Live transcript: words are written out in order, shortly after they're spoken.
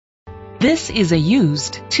This is a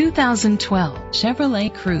used 2012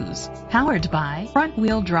 Chevrolet Cruze, powered by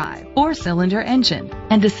front-wheel drive, 4-cylinder engine,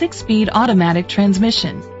 and a 6-speed automatic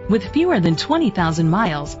transmission. With fewer than 20,000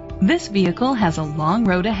 miles, this vehicle has a long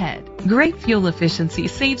road ahead. Great fuel efficiency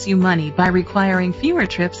saves you money by requiring fewer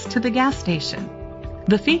trips to the gas station.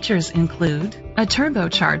 The features include a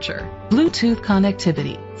turbocharger, Bluetooth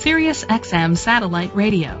connectivity, Sirius XM satellite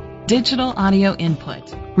radio, digital audio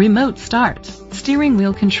input, remote start, steering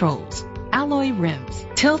wheel controls, alloy rims,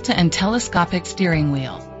 tilt and telescopic steering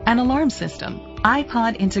wheel, an alarm system,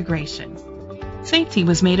 iPod integration. Safety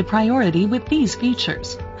was made a priority with these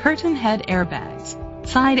features: curtain head airbags,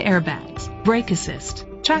 side airbags, brake assist,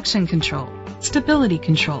 traction control, stability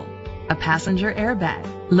control, a passenger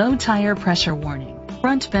airbag, low tire pressure warning,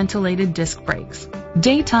 front ventilated disc brakes,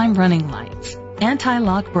 daytime running lights,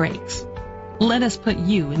 anti-lock brakes. Let us put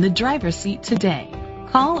you in the driver's seat today.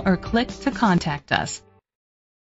 Call or click to contact us.